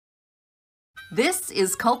This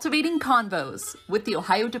is Cultivating Convos with the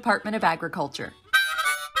Ohio Department of Agriculture.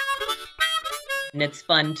 And it's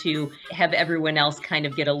fun to have everyone else kind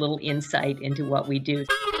of get a little insight into what we do.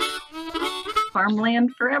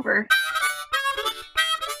 Farmland forever.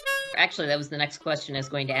 Actually, that was the next question I was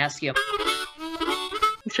going to ask you.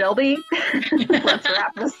 Shelby, let's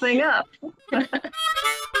wrap this thing up.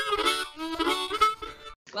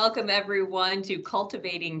 Welcome, everyone, to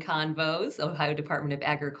Cultivating Convos, Ohio Department of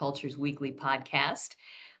Agriculture's weekly podcast.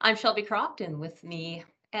 I'm Shelby Croft, and with me,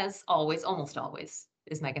 as always, almost always,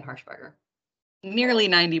 is Megan Harshbarger. Nearly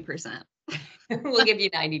 90%. We'll give you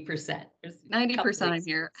 90%. 90% I'm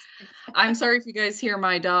here. I'm sorry if you guys hear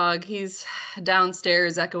my dog. He's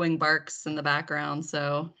downstairs echoing barks in the background.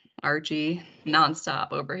 So Archie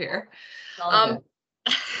nonstop over here.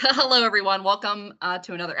 Hello, everyone. Welcome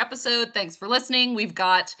to another episode. Thanks for listening. We've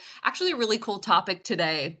got actually a really cool topic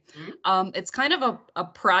today. It's kind of a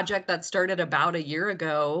project that started about a year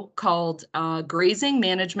ago called Grazing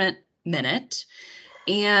Management Minute.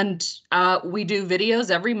 And we do videos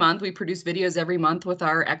every month. We produce videos every month with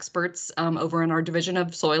our experts over in our Division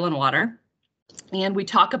of Soil and Water. And we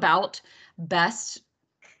talk about best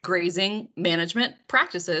grazing management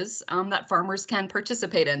practices that farmers can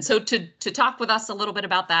participate in. So to talk with us a little bit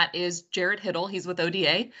about that is Jared Hiddle. He's with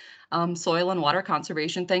ODA, Soil and Water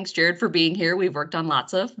Conservation. Thanks, Jared, for being here. We've worked on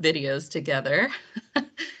lots of videos together.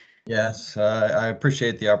 Yes, I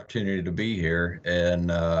appreciate the opportunity to be here.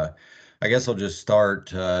 And I guess I'll just start.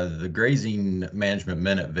 The Grazing Management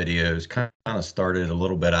Minute videos kind of started a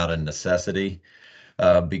little bit out of necessity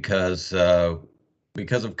because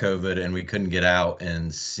of COVID, and we couldn't get out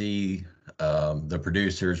and see the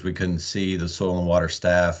producers. We couldn't see the soil and water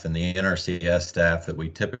staff and the NRCS staff that we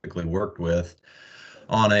typically worked with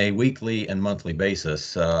on a weekly and monthly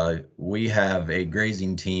basis. We have a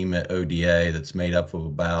grazing team at ODA that's made up of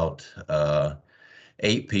about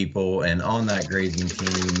 8 people, and on that grazing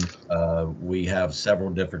team, we have several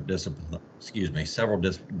different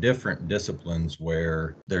different disciplines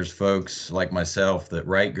where there's folks like myself that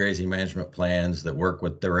write grazing management plans that work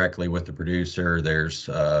directly with the producer. There's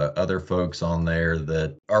other folks on there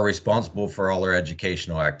that are responsible for all our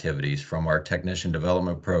educational activities, from our technician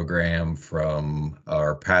development program, from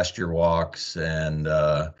our pasture walks and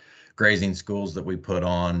grazing schools that we put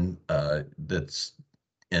on that's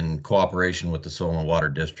in cooperation with the soil and water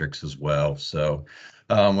districts as well. So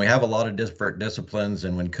we have a lot of different disciplines,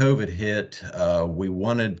 and when COVID hit, we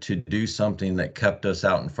wanted to do something that kept us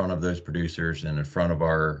out in front of those producers and in front of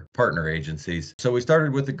our partner agencies. So we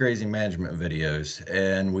started with the grazing management videos,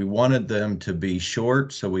 and we wanted them to be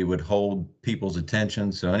short so we would hold people's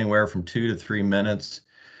attention, so anywhere from 2 to 3 minutes.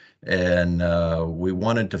 And we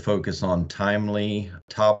wanted to focus on timely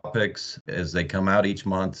topics as they come out each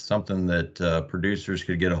month, something that producers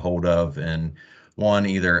could get a hold of and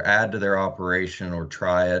either add to their operation or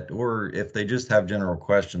try it, or if they just have general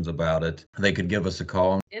questions about it, they could give us a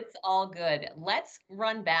call. It's all good. Let's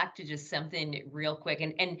run back to just something real quick.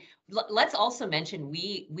 And let's also mention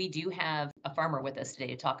we do have a farmer with us today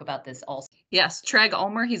to talk about this also. Yes, Treg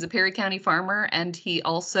Ulmer. He's a Perry County farmer, and he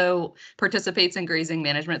also participates in grazing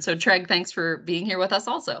management. So Treg, thanks for being here with us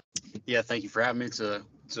also. Yeah, thank you for having me. It's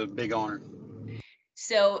a big honor.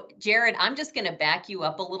 So Jared, I'm just going to back you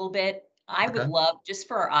up a little bit. I would love, just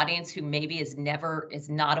for our audience who maybe is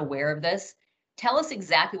not aware of this, tell us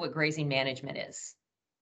exactly what grazing management is.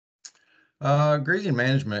 Grazing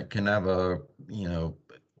management can have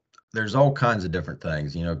there's all kinds of different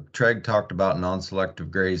things. Treg talked about non-selective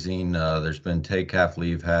grazing. There's been take half,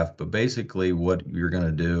 leave half, but basically what you're going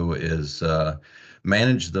to do is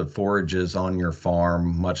manage the forages on your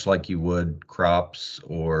farm, much like you would crops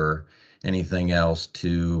or anything else,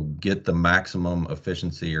 to get the maximum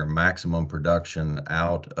efficiency or maximum production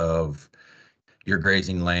out of your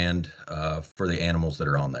grazing land for the animals that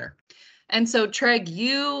are on there. And so, Treg,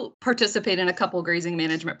 you participate in a couple of grazing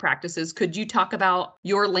management practices. Could you talk about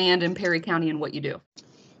your land in Perry County and what you do?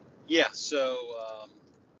 Yeah, so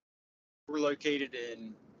we're located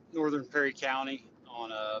in northern Perry County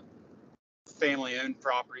on a family-owned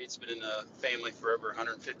property. It's been in the family for over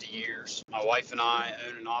 150 years. My wife and I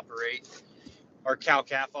own and operate. Our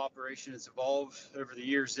cow-calf operation has evolved over the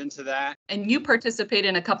years into that. And you participate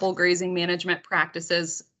in a couple grazing management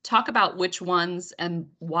practices. Talk about which ones and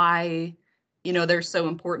why, they're so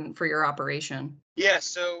important for your operation. Yeah,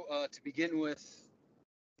 so to begin with,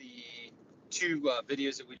 the 2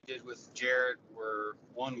 videos that we did with Jared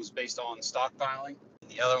one was based on stockpiling,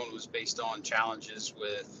 and the other one was based on challenges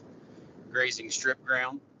with grazing strip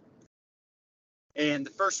ground. And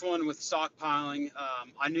the first one with stockpiling,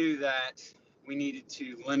 I knew that we needed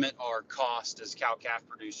to limit our cost as cow-calf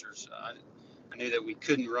producers. I knew that we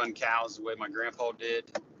couldn't run cows the way my grandpa did.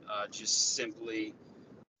 Just simply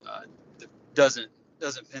doesn't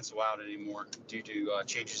pencil out anymore due to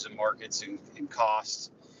changes in markets and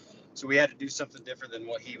costs. So we had to do something different than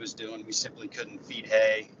what he was doing. We simply couldn't feed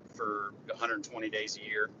hay for 120 days a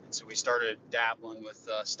year. And so we started dabbling with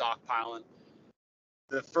stockpiling.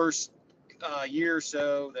 The first year or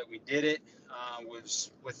so that we did it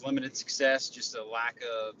was with limited success, just a lack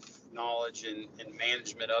of knowledge and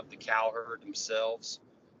management of the cow herd themselves.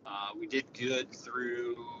 We did good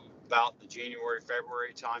through about the January,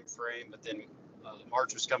 February time frame, but then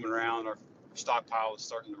March was coming around, our stockpile was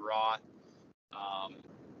starting to rot.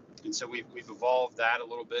 And so we've evolved that a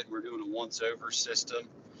little bit. We're doing a once-over system,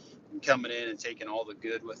 and coming in and taking all the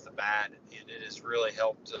good with the bad, and it has really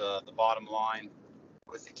helped the bottom line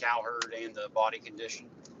with the cow herd and the body condition.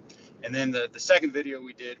 And then the second video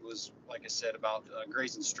we did was, like I said, about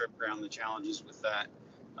grazing strip ground, the challenges with that.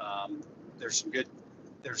 There's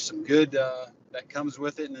some good that comes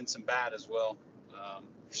with it, and then some bad as well.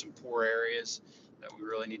 There's some poor areas that we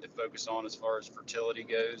really need to focus on as far as fertility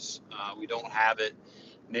goes. We don't have it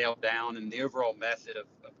nailed down, and the overall method of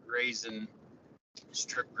grazing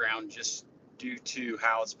strip ground, just due to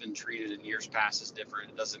how it's been treated in years past, is different.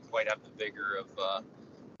 It doesn't quite have the vigor of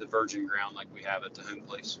the virgin ground like we have at the home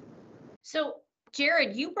place. So,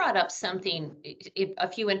 Jared, you brought up something, a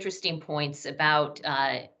few interesting points about,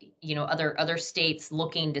 other states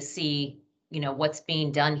looking to see, what's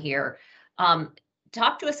being done here.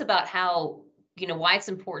 Talk to us about how, why it's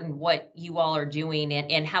important what you all are doing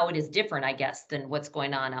and how it is different, I guess, than what's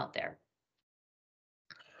going on out there.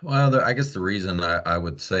 Well, I guess the reason I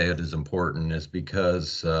would say it is important is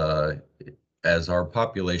because as our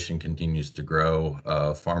population continues to grow,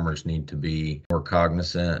 farmers need to be more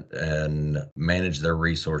cognizant and manage their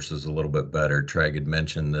resources a little bit better. Treg had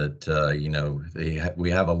mentioned that, we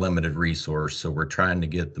have a limited resource, so we're trying to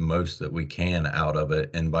get the most that we can out of it.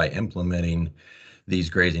 And by implementing these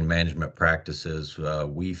grazing management practices,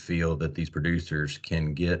 we feel that these producers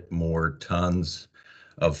can get more tons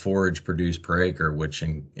of forage produced per acre, which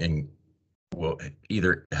will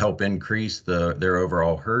either help increase their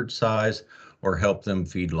overall herd size or help them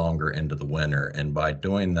feed longer into the winter. And by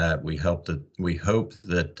doing that, we hope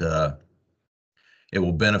that it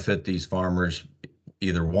will benefit these farmers,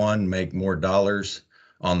 either one, make more dollars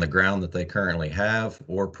on the ground that they currently have,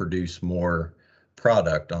 or produce more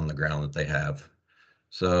product on the ground that they have.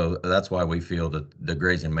 So that's why we feel that the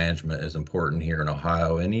grazing management is important here in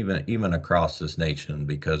Ohio, and even across this nation,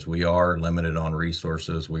 because we are limited on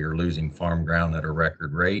resources. We are losing farm ground at a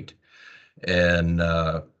record rate, and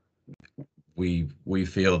we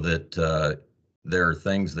feel that there are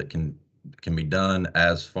things that can be done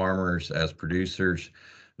as farmers, as producers,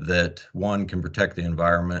 that one can protect the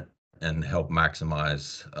environment and help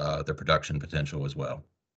maximize the production potential as well.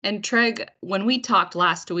 And Treg, when we talked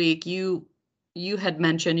last week, you had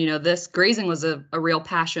mentioned, this grazing was a real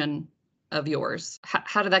passion of yours.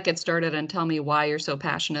 How did that get started? And tell me why you're so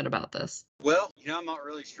passionate about this. Well, I'm not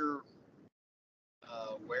really sure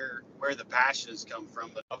where the passion has come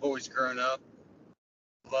from, but I've always grown up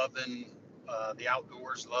loving the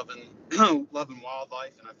outdoors, loving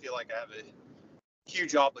wildlife, and I feel like I have a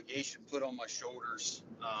huge obligation put on my shoulders,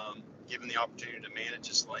 given the opportunity to manage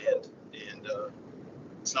this land. And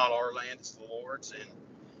it's not our land, it's the Lord's,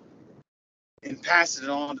 and passing it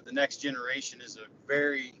on to the next generation is a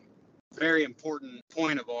very, very important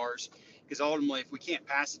point of ours, because ultimately, if we can't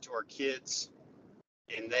pass it to our kids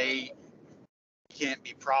and they can't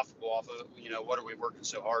be profitable off of it, what are we working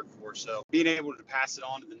so hard for? So being able to pass it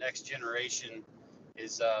on to the next generation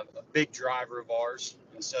is a big driver of ours.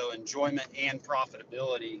 And so enjoyment and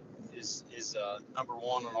profitability is number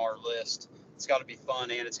one on our list. It's got to be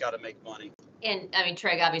fun and it's got to make money. And I mean,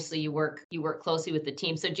 Treg, obviously you work closely with the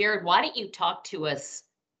team. So Jared, why don't you talk to us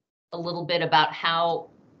a little bit about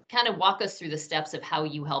kind of walk us through the steps of how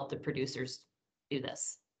you help the producers do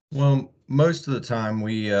this? Well, most of the time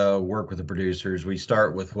we work with the producers. We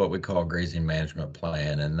start with what we call grazing management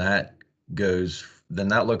plan, and that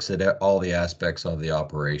looks at all the aspects of the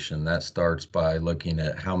operation. That starts by looking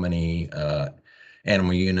at how many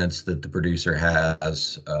animal units that the producer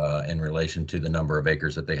has in relation to the number of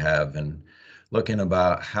acres that they have, and looking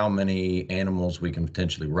about how many animals we can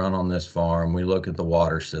potentially run on this farm. We look at the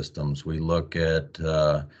water systems. We look at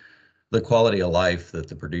the quality of life that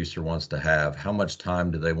the producer wants to have. How much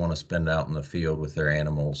time do they want to spend out in the field with their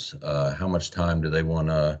animals? How much time do they want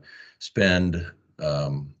to spend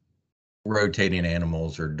rotating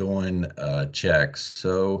animals or doing checks?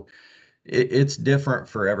 So It's different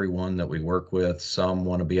for everyone that we work with. Some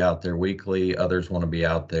want to be out there weekly, others want to be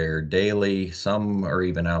out there daily. Some are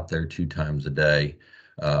even out there 2 times a day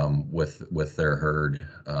with their herd.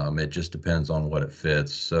 It just depends on what it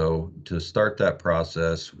fits. So to start that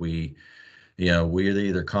process, we're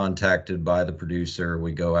either contacted by the producer,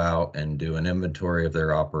 we go out and do an inventory of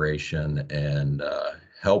their operation and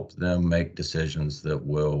help them make decisions that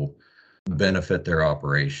will benefit their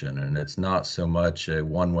operation. And it's not so much a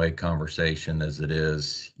one-way conversation as it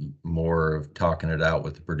is more of talking it out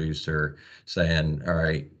with the producer, saying, all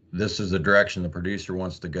right, this is the direction the producer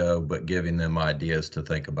wants to go, but giving them ideas to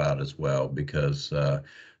think about as well, because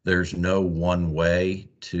there's no one way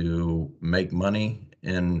to make money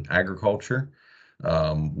in agriculture.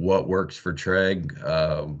 What works for Treg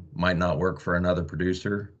might not work for another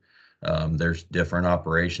producer. There's different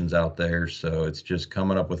operations out there, so it's just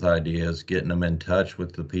coming up with ideas, getting them in touch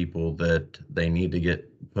with the people that they need to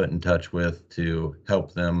get put in touch with to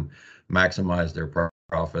help them maximize their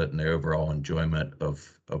profit and the overall enjoyment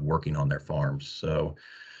of working on their farms. So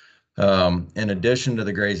in addition to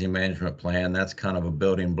the grazing management plan, that's kind of a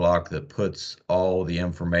building block that puts all the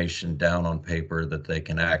information down on paper that they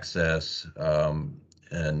can access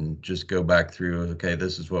and just go back through, okay,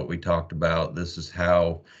 this is what we talked about. This is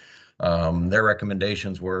how their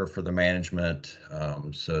recommendations were for the management,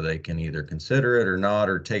 so they can either consider it or not,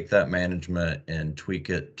 or take that management and tweak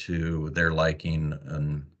it to their liking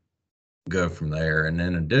and go from there. And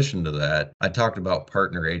in addition to that, I talked about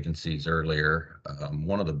partner agencies earlier.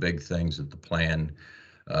 One of the big things that the plan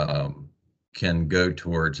can go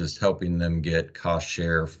towards is helping them get cost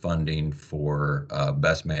share funding for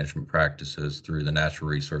best management practices through the Natural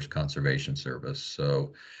Resource Conservation Service.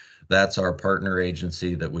 So that's our partner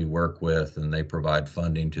agency that we work with, and they provide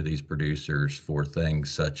funding to these producers for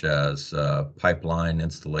things such as pipeline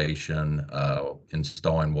installation,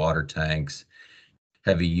 installing water tanks,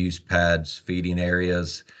 heavy use pads, feeding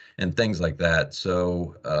areas, and things like that.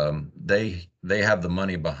 So they have the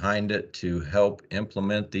money behind it to help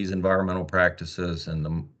implement these environmental practices,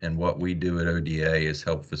 and what we do at ODA is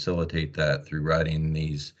help facilitate that through writing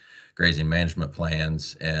these grazing management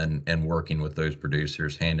plans and working with those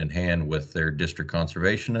producers hand in hand with their district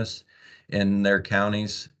conservationists in their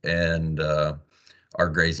counties and our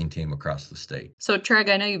grazing team across the state. So Treg,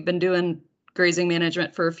 I know you've been doing grazing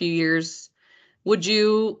management for a few years. Would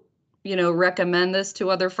you recommend this to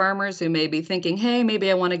other farmers who may be thinking, hey, maybe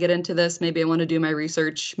I want to get into this, maybe I want to do my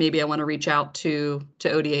research, maybe I want to reach out to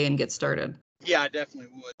ODA and get started? Yeah, I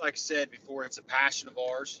definitely would. Like I said before, it's a passion of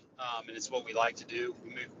ours, and it's what we like to do.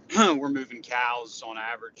 We're moving cows on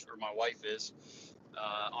average, or my wife is,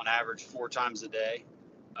 on average 4 times a day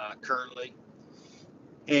currently.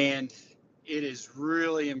 And it has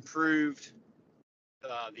really improved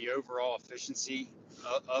the overall efficiency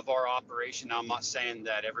of our operation. Now, I'm not saying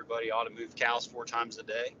that everybody ought to move cows 4 times a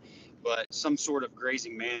day, but some sort of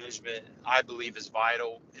grazing management, I believe, is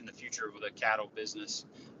vital in the future of the cattle business,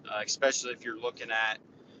 especially if you're looking at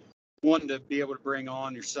wanting to be able to bring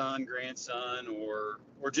on your son, grandson, or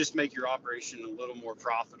just make your operation a little more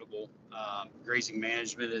profitable. Grazing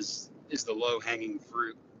management is the low-hanging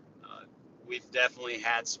fruit. We've definitely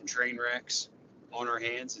had some train wrecks on our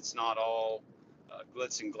hands. It's not all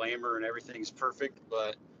glitz and glamour and everything's perfect,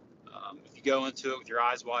 but if you go into it with your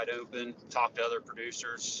eyes wide open, talk to other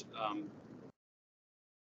producers,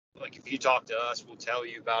 like if you talk to us, we'll tell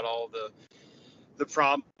you about all the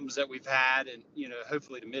problems that we've had, and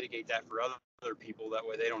hopefully to mitigate that for other people, that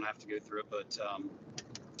way they don't have to go through it.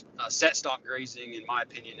 But set stock grazing, in my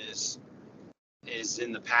opinion, is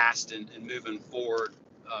in the past, and moving forward,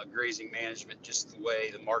 grazing management, just the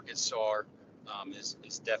way the markets are,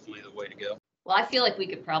 is definitely the way to go. Well, I feel like we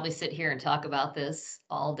could probably sit here and talk about this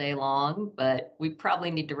all day long, but we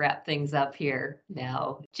probably need to wrap things up here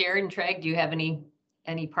now. Jared and Treg, do you have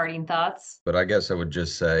any parting thoughts? But I guess I would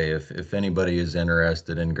just say if anybody is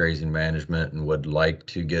interested in grazing management and would like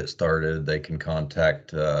to get started, they can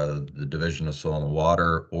contact the Division of Soil and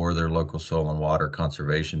Water or their local Soil and Water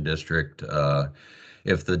Conservation District.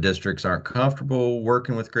 If the districts aren't comfortable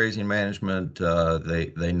working with grazing management,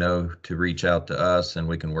 they know to reach out to us, and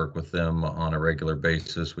we can work with them on a regular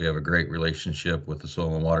basis. We have a great relationship with the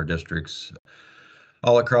Soil and Water districts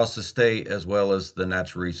all across the state, as well as the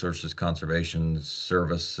Natural Resources Conservation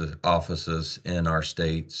Service offices in our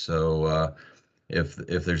state. So if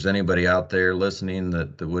there's anybody out there listening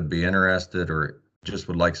that would be interested or just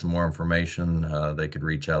would like some more information, they could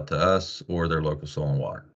reach out to us or their local Soil and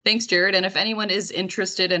Water. Thanks, Jared. And if anyone is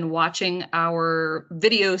interested in watching our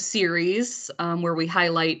video series where we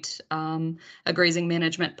highlight a grazing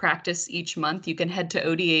management practice each month, you can head to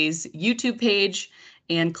ODA's YouTube page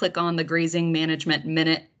and click on the Grazing Management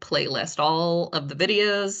Minute playlist. All of the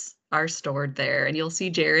videos are stored there, and you'll see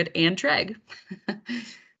Jared and Treg.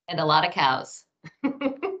 And a lot of cows.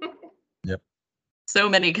 Yep. So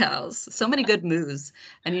many cows, so many good moos.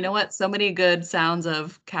 And you know what? So many good sounds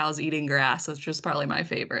of cows eating grass, which is probably my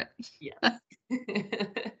favorite. Yes.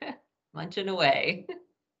 Munching away.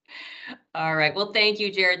 All right. Well, thank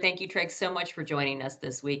you, Jared. Thank you, Treg, so much for joining us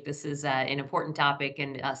this week. This is an important topic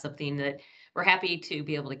and something that we're happy to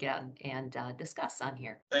be able to get on and discuss on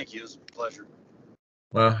here. Thank you. It was a pleasure.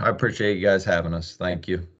 Well, I appreciate you guys having us. Thank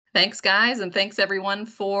you. Thanks, guys. And thanks, everyone,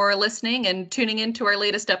 for listening and tuning in to our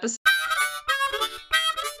latest episode.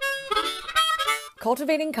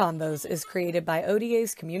 Cultivating Convos is created by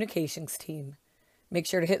ODA's communications team. Make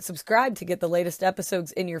sure to hit subscribe to get the latest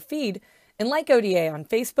episodes in your feed, and like ODA on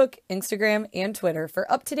Facebook, Instagram, and Twitter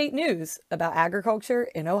for up-to-date news about agriculture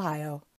in Ohio.